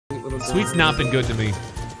Sweet's not been good to me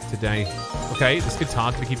today. Okay, this could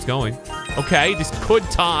talk if it keeps going. Okay, this could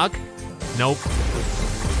talk. Nope.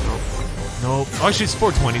 Nope. Oh, actually, it's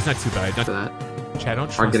 420. It's not too bad. Not that. Chad, I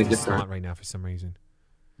don't trust this slot right now for some reason.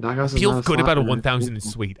 I feel good about a 1,000 in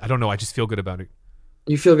Sweet. I don't know. I just feel good about it.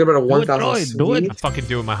 You feel good about a 1,000 Do it. I fucking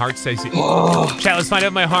do it. My heart says it. Chad, let's find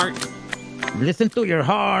out my heart. Listen to your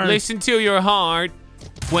heart. Listen to your heart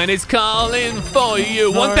when it's calling for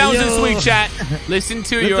you. 1,000 Sweet, chat. Listen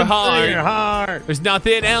to your heart. There's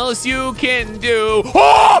nothing else you can do.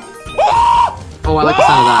 Oh, I like the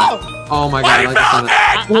sound of that. Oh my god, I like the sound of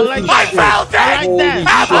that. I felt it! I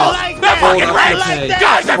like that! That fucking wrench!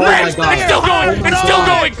 Guys, that wrench! It's still going! It's still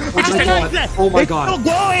going! We just Oh my god. It's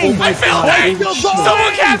still going! I felt it!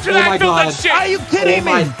 Someone capture that! I felt that shit! Are you kidding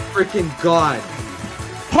me? Oh my freaking god.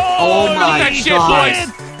 Oh my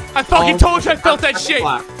god. I fucking told you I felt that shit!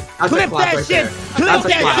 Clip that shit! Clip that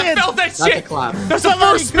shit! I felt that shit! Clap. That's the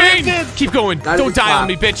first spin! Keep going! Don't die on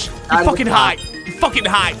me, bitch! You fucking high! You fucking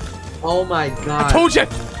high! Oh my god. I told you!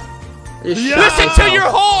 Listen to your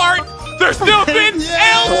heart! There's nothing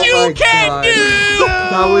else you can do!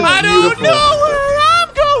 I don't know where I'm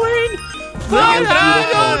going! But I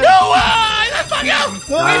don't know why!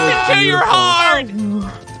 Listen to your heart!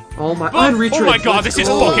 Oh my, oh my god, this is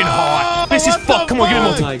fucking hot! This is fuck. Come on, give me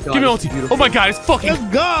multi. Give me multi. Oh my god, it's fucking.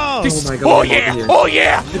 Let's go! This is, oh yeah! Oh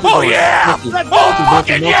yeah! Oh yeah! Oh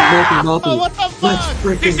fucking yeah! Oh, what the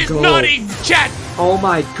fuck? This is nutty, chat! Oh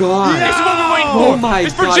my god! This is what we're waiting for! Oh my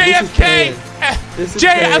it's for god! JFK!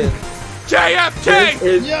 JFK!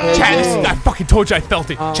 JFK! Chat, I fucking told you I felt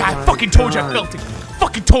it! Chat, I fucking told you I felt it!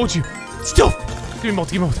 Fucking told you! Still! Give me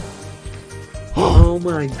multi, give me multi. Oh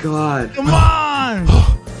my god! Come on!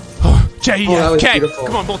 JFK!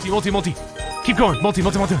 Come on, multi. Keep going, multi.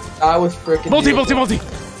 That was freaking multi.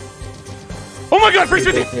 Oh my god, freeze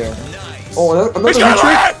 50! Oh, another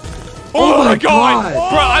trick! Oh my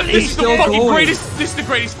god! Bro, this is the fucking going. greatest. This is the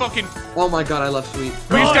greatest fucking. Oh my god, I love Sweet.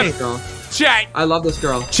 Greatest girl. Chat! I love this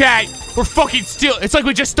girl. Chat! We're fucking still. It's like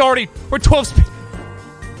we just started. We're 12 speed.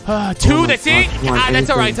 2, that's it? That's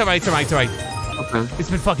alright, it's alright. Okay. It's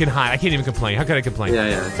been fucking hot. I can't even complain. How could I complain?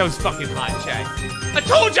 Yeah. That was fucking hot, chat. I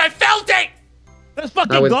told you I felt it! Let's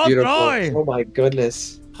fucking that was go, beautiful. Troy! Oh my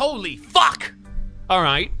goodness. Holy fuck!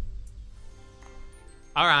 Alright.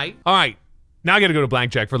 Now I gotta go to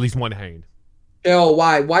BlackJack for at least one hand. Yo,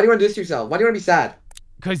 why? Why do you want to do this to yourself? Why do you want to be sad?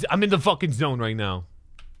 Because I'm in the fucking zone right now.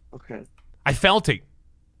 Okay. I felt it.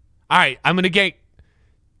 Alright, I'm gonna get...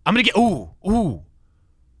 Ooh,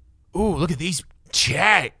 look at these.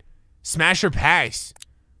 Chat. Smash or pass.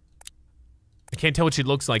 I can't tell what she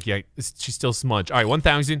looks like yet. She's still smudged. Alright,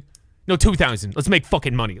 1,000. No, 2,000. Let's make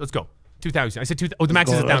fucking money. Let's go. 2,000. I said 2,000. Oh, the max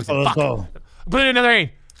is 1,000. Fuck. Put in another hand.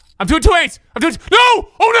 I'm doing 2 hands. No! Oh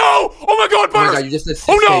no! Oh my god, Butters! Oh my god, you just did 6K,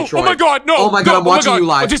 oh no! Troy. Oh my god, no! Oh my god, I'm watching you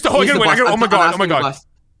live. Oh my god.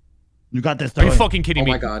 You got this, Are you fucking kidding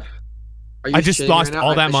me? Oh my god. I just lost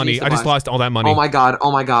all that money. I just lost all that money. Oh my god.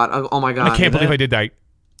 I can't believe I did that.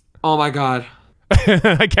 Oh my god.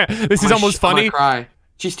 I can't. This is almost funny. I'm gonna cry.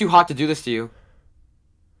 She's too hot to do this to you.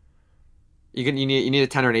 You need a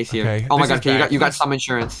 10 or an AC. Okay, oh my god, okay, you got some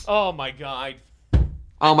insurance. Oh my god.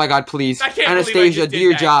 Oh my god, please. Anastasia, do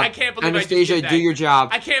your job. I can't believe Anastasia, do your job.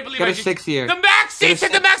 I can't believe Get a 6 here. The max! It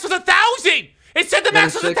said the max was 1,000! It said the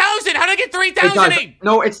max was 1,000! How did I get 3,000 in?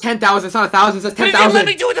 No, it's 10,000. It's not 1,000. It says 10,000. Did they let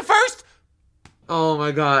me do it the first? Oh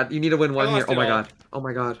my god. You need to win one here. Oh my god. Oh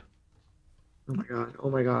my god. I'm gonna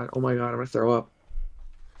throw up.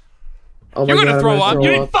 Oh my god. You're gonna throw up? You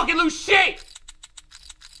didn't fucking lose shit!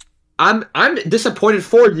 I'm disappointed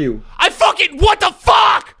for you. What the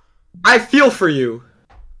fuck? I feel for you.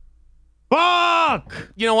 Fuck!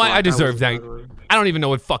 You know what? I deserve that. I don't even know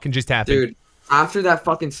what fucking just happened. Dude, after that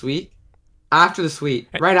fucking Sweet, after the Sweet,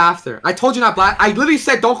 right after, I told you not black. I literally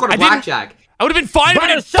said don't go to BlackJack. I would have been fine if I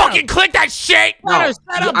didn't fucking click that shit! Butters,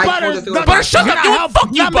 shut up, Butters! Butters, shut up! Fuck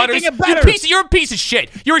you, Butters! You're a piece of shit!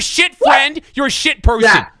 You're a shit friend! You're a shit person!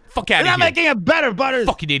 Yeah. Fuck out of here! You're not making it better, Butters!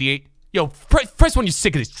 Fucking idiot! Yo, press when you're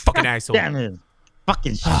sick of this fucking asshole. Damn it.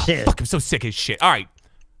 Fucking shit. Fuck, I'm so sick of his shit. Alright.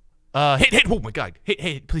 Hit. Oh my god.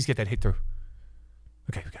 Hit. Please get that hit through.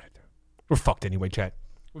 Okay, we got it through. We're fucked anyway, chat.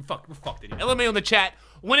 We're fucked anyway. LMA on the chat.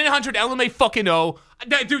 1-800 LMA fucking O.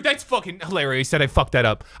 Dude, that's fucking hilarious that I fucked that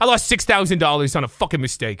up. I lost $6,000 on a fucking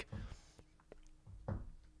mistake.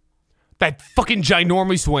 That fucking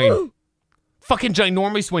ginormous win. Fucking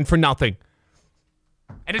ginormous win for nothing.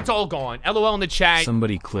 And it's all gone. LOL in the chat.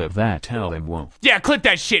 Somebody clip that, hell it won't. Yeah, clip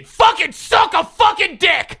that shit. Fucking suck a fucking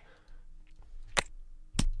dick!